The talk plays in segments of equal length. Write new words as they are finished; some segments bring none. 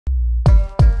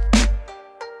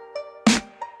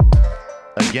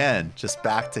again, just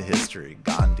back to history.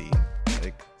 Gandhi.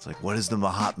 It's like, what is the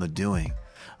Mahatma doing?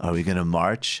 Are we going to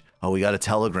march? Oh, we got a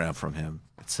telegram from him.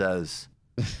 It says,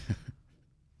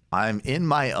 I'm in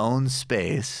my own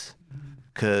space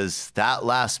because that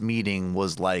last meeting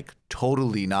was like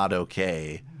totally not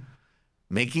okay,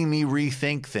 making me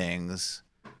rethink things.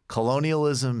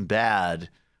 Colonialism bad,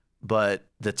 but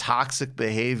the toxic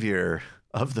behavior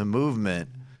of the movement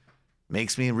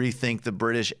makes me rethink the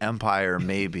British Empire,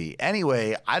 maybe.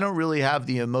 Anyway, I don't really have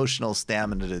the emotional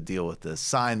stamina to deal with this.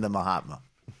 Sign the Mahatma.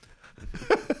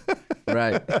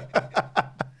 Right.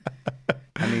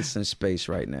 I need some space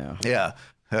right now. Yeah.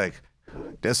 Like,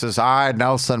 this is I,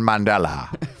 Nelson Mandela,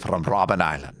 from Robben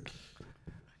Island.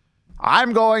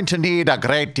 I'm going to need a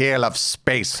great deal of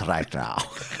space right now.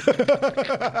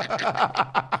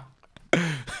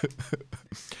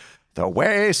 The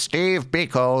way Steve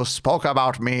Biko spoke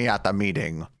about me at the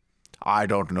meeting, I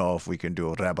don't know if we can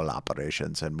do rebel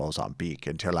operations in Mozambique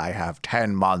until I have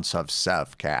 10 months of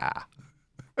self-care.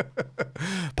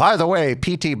 By the way,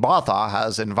 P.T. Botha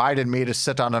has invited me to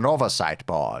sit on an oversight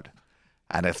board.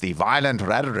 And if the violent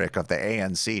rhetoric of the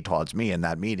ANC towards me in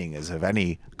that meeting is of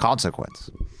any consequence,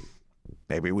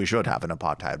 maybe we should have an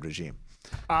apartheid regime.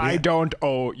 I don't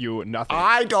owe you nothing.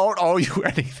 I don't owe you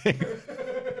anything.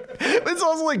 It's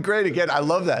also like great again. I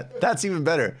love that. That's even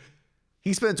better.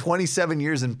 He spent 27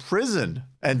 years in prison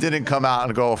and didn't come out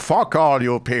and go, fuck all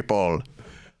you people.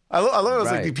 I love it.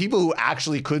 It's like the people who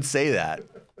actually could say that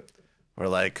were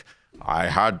like, I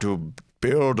had to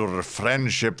build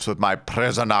friendships with my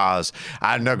prisoners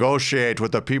and negotiate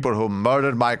with the people who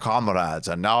murdered my comrades.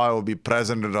 And now I will be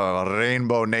president of a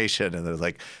rainbow nation. And there's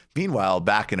like, meanwhile,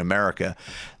 back in America,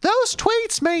 those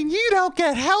tweets mean you don't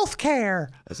get health care.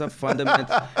 That's a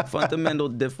fundamental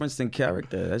difference in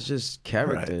character. That's just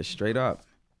character, straight up.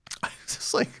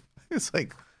 It's like,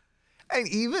 and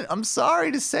even, I'm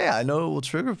sorry to say, I know it will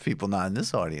trigger people, not in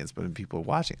this audience, but in people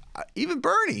watching, even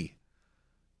Bernie.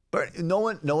 But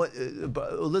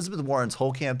Elizabeth Warren's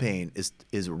whole campaign is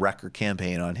a record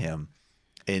campaign on him,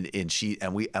 and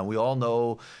we all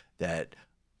know that.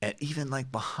 And even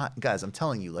like behind, guys, I'm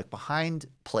telling you, like behind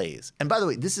plays. And by the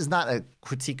way, this is not a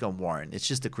critique on Warren. It's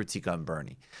just a critique on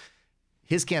Bernie.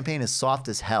 His campaign is soft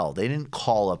as hell. They didn't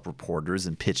call up reporters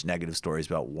and pitch negative stories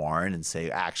about Warren and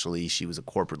say, actually, she was a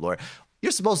corporate lawyer.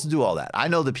 You're supposed to do all that. I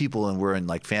know the people, and we're in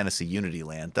like fantasy unity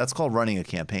land. That's called running a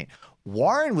campaign.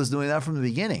 Warren was doing that from the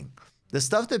beginning. The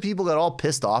stuff that people got all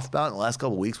pissed off about in the last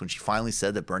couple of weeks when she finally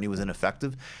said that Bernie was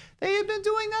ineffective, they had been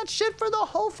doing that shit for the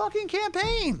whole fucking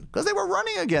campaign because they were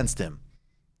running against him.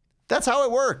 That's how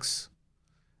it works.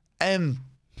 And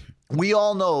we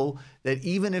all know that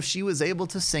even if she was able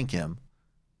to sink him,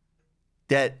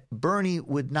 that Bernie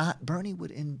would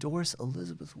endorse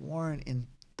Elizabeth Warren in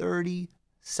 30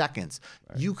 seconds.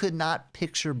 Right. You could not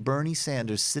picture Bernie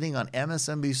Sanders sitting on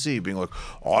MSNBC being like,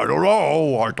 I don't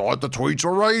know, I thought the tweets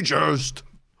were racist.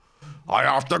 I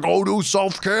have to go do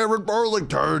self-care in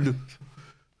Burlington.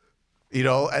 You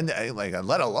know, and like,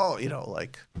 let alone, you know,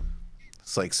 like,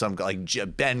 it's like some guy,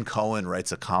 like Ben Cohen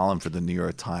writes a column for the New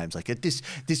York Times. Like,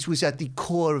 this was at the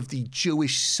core of the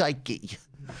Jewish psyche.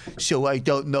 So I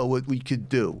don't know what we could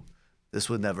do. This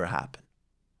would never happen.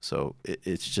 So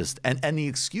it's just, and the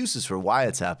excuses for why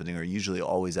it's happening are usually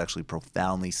always actually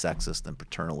profoundly sexist and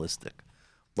paternalistic.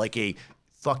 Like a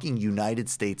fucking United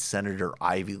States Senator,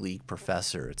 Ivy League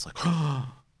professor. It's like,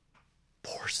 oh,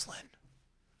 porcelain.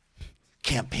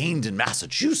 Campaigned in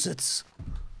Massachusetts.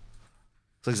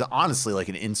 It's like, honestly like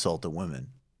an insult to women.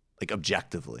 Like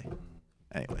objectively.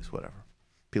 Anyways, whatever.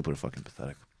 People are fucking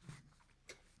pathetic.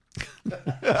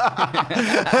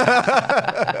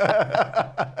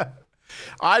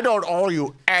 I don't owe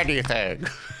you anything.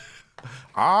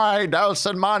 I,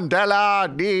 Nelson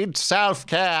Mandela, need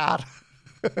self-care.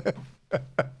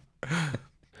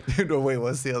 You know, wait,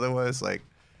 what's the other one? It's like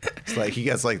he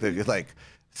gets like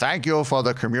thank you for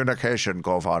the communication,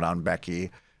 Governor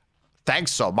Becky.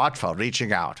 Thanks so much for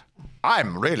reaching out.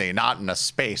 I'm really not in a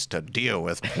space to deal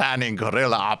with planning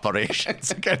guerrilla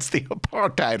operations against the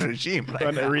apartheid regime. Right,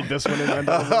 I'm gonna read this one.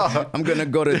 I'm gonna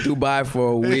go to Dubai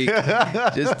for a week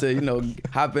just to, you know,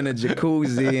 hop in a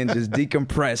jacuzzi and just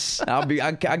decompress.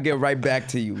 I'll get right back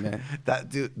to you, man.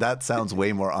 That sounds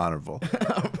way more honorable.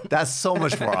 That's so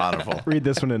much more honorable. Read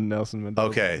this one in Nelson Mandela.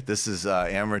 Okay, this is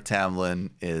Amber Tamlin.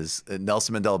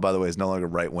 Nelson Mandela, by the way, is no longer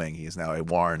right wing. He is now a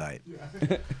Warrenite.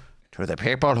 Yeah. To the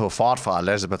people who fought for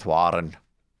Elizabeth Warren,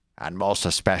 and most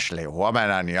especially women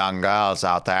and young girls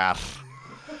out there,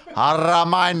 a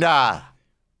reminder,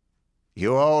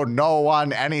 you owe no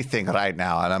one anything right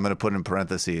now. And I'm going to put in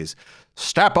parentheses,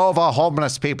 Step over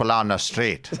homeless people on the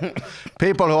street.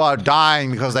 People who are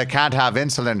dying because they can't have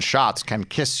insulin shots can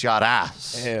kiss your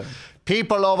ass. Yeah.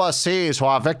 People overseas who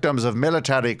are victims of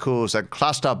military coups and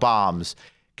cluster bombs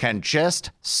can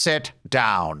just sit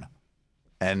down.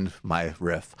 End my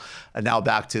riff. And now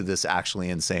back to this actually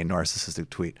insane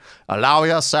narcissistic tweet. Allow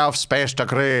yourself space to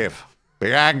grieve.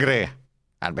 Be angry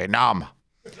and be numb.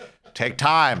 Take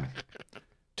time.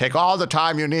 Take all the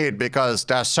time you need because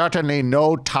there's certainly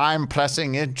no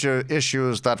time-pressing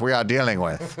issues that we are dealing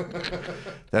with.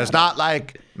 There's not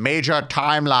like major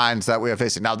timelines that we are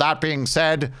facing. Now, that being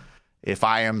said, if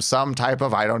I am some type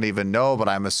of, I don't even know, but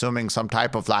I'm assuming some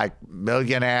type of like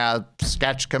millionaire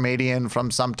sketch comedian from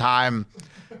some time,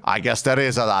 I guess there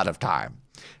is a lot of time.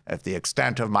 If the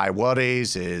extent of my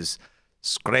worries is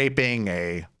scraping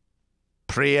a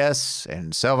Prius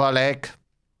in Silver Lake,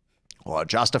 or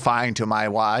justifying to my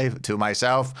wife, to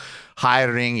myself,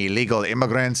 hiring illegal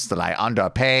immigrants that I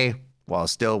underpay while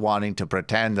still wanting to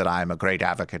pretend that I'm a great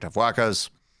advocate of workers,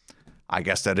 I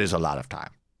guess that is a lot of time.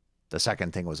 The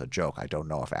second thing was a joke. I don't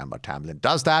know if Amber Tamblyn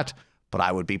does that, but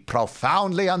I would be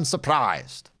profoundly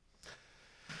unsurprised.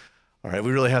 All right,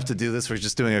 we really have to do this. We're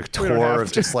just doing a tour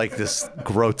of just like this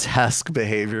grotesque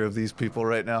behavior of these people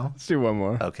right now. Let's do one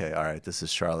more. Okay, all right. This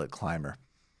is Charlotte Clymer.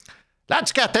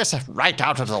 Let's get this right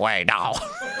out of the way now.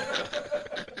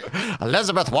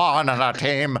 Elizabeth Warren and her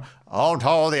team won't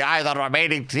hold the either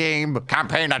remaining team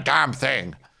campaign a damn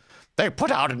thing. They put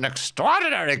out an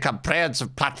extraordinary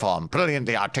comprehensive platform,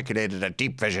 brilliantly articulated a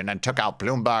deep vision, and took out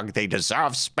Bloomberg. They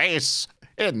deserve space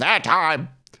in their time.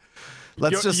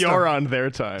 You're on their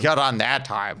time. You're on their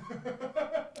time.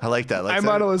 I like that. I'm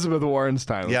on Elizabeth Warren's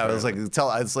time. Yeah, it was like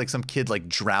it's like some kid like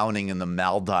drowning in the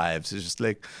Maldives. It's just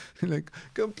like,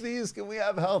 come please, can we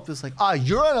have help? It's like,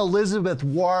 you're on Elizabeth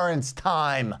Warren's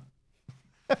time.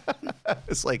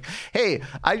 It's like, hey,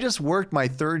 I just worked my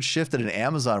third shift at an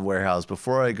Amazon warehouse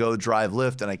before I go drive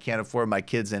Lyft, and I can't afford my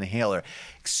kid's inhaler.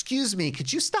 Excuse me,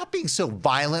 could you stop being so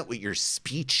violent with your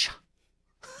speech?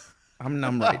 I'm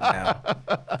numb right now.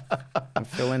 I'm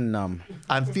feeling numb.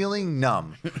 I'm feeling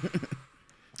numb.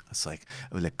 It's like,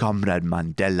 Comrade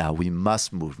Mandela, we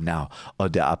must move now, or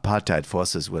the apartheid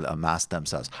forces will amass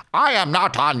themselves. I am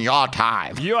not on your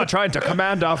time. You are trying to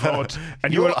command our vote,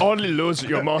 and you will only lose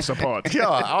your more support. You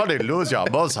will only lose your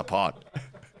more support.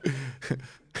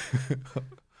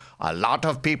 A lot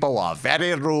of people were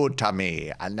very rude to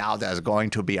me, and now there's going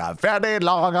to be a very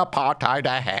long apartheid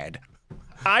ahead.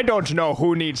 I don't know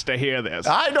who needs to hear this.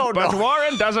 I don't know. But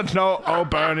Warren doesn't know, oh,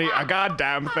 Bernie, a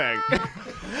goddamn thing.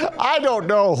 I don't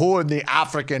know who in the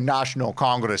African National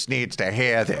Congress needs to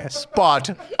hear this, but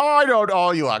I don't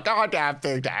owe you a goddamn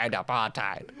thing to end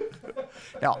apartheid.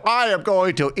 Now, I am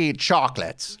going to eat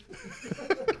chocolates.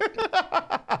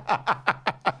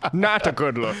 Not a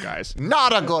good look, guys.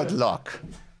 Not a good look.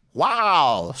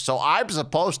 Wow, so I'm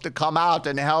supposed to come out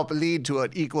and help lead to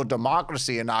an equal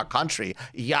democracy in our country.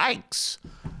 Yikes.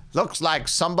 Looks like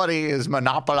somebody is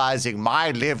monopolizing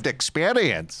my lived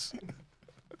experience.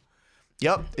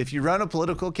 Yep, if you run a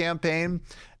political campaign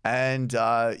and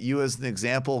you as an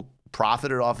example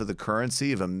profited off of the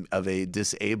currency of a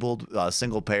disabled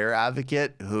single-payer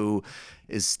advocate who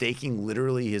is staking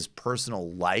literally his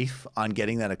personal life on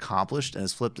getting that accomplished and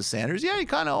has flipped to Sanders, yeah, you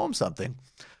kind of owe him something.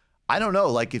 I don't know,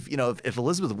 like if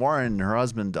Elizabeth Warren and her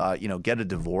husband, get a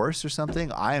divorce or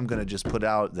something, I am going to just put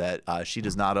out that she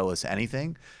does not owe us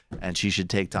anything and she should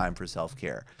take time for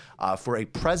self-care. For a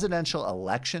presidential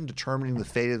election determining the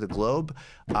fate of the globe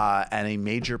and a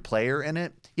major player in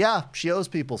it, yeah, she owes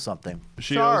people something.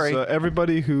 She Sorry. owes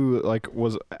everybody who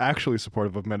was actually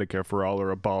supportive of Medicare for all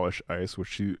or abolish ICE,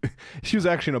 which she was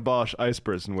actually an abolish ICE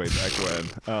person way back when.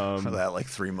 For that, like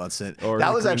 3 months in.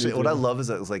 That was actually what I love is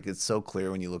that it's so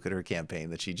clear when you look at her campaign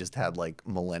that she just had like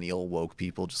millennial woke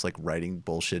people just like writing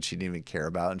bullshit she didn't even care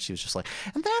about, and she was just like,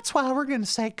 and that's why we're gonna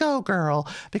say go girl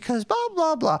because blah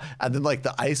blah blah. And then like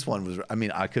the ICE one was, I mean,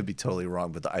 I could be totally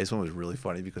wrong, but the ICE one was really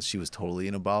funny because she was totally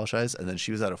an abolish ICE, and then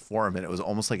she was at a forum and it was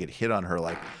almost like it hit on her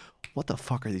like, what the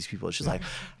fuck are these people? She's like,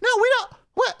 no, we don't.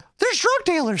 What? There's drug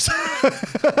dealers.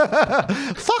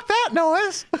 Fuck that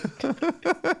noise.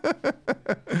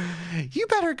 You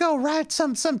better go write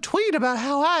some tweet about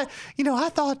how I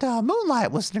thought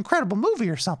Moonlight was an incredible movie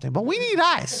or something, but we need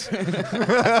ICE.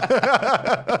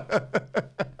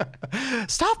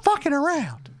 Stop fucking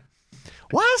around.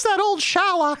 Why is that old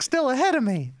Shylock still ahead of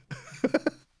me?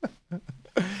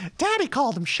 Daddy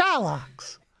called him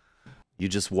Shylocks. You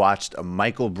just watched a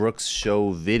Michael Brooks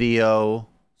show video.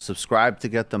 Subscribe to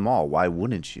get them all. Why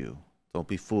wouldn't you? Don't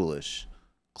be foolish.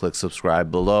 Click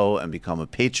subscribe below and become a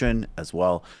patron as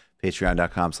well.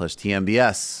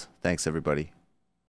 Patreon.com/TMBS. Thanks, everybody.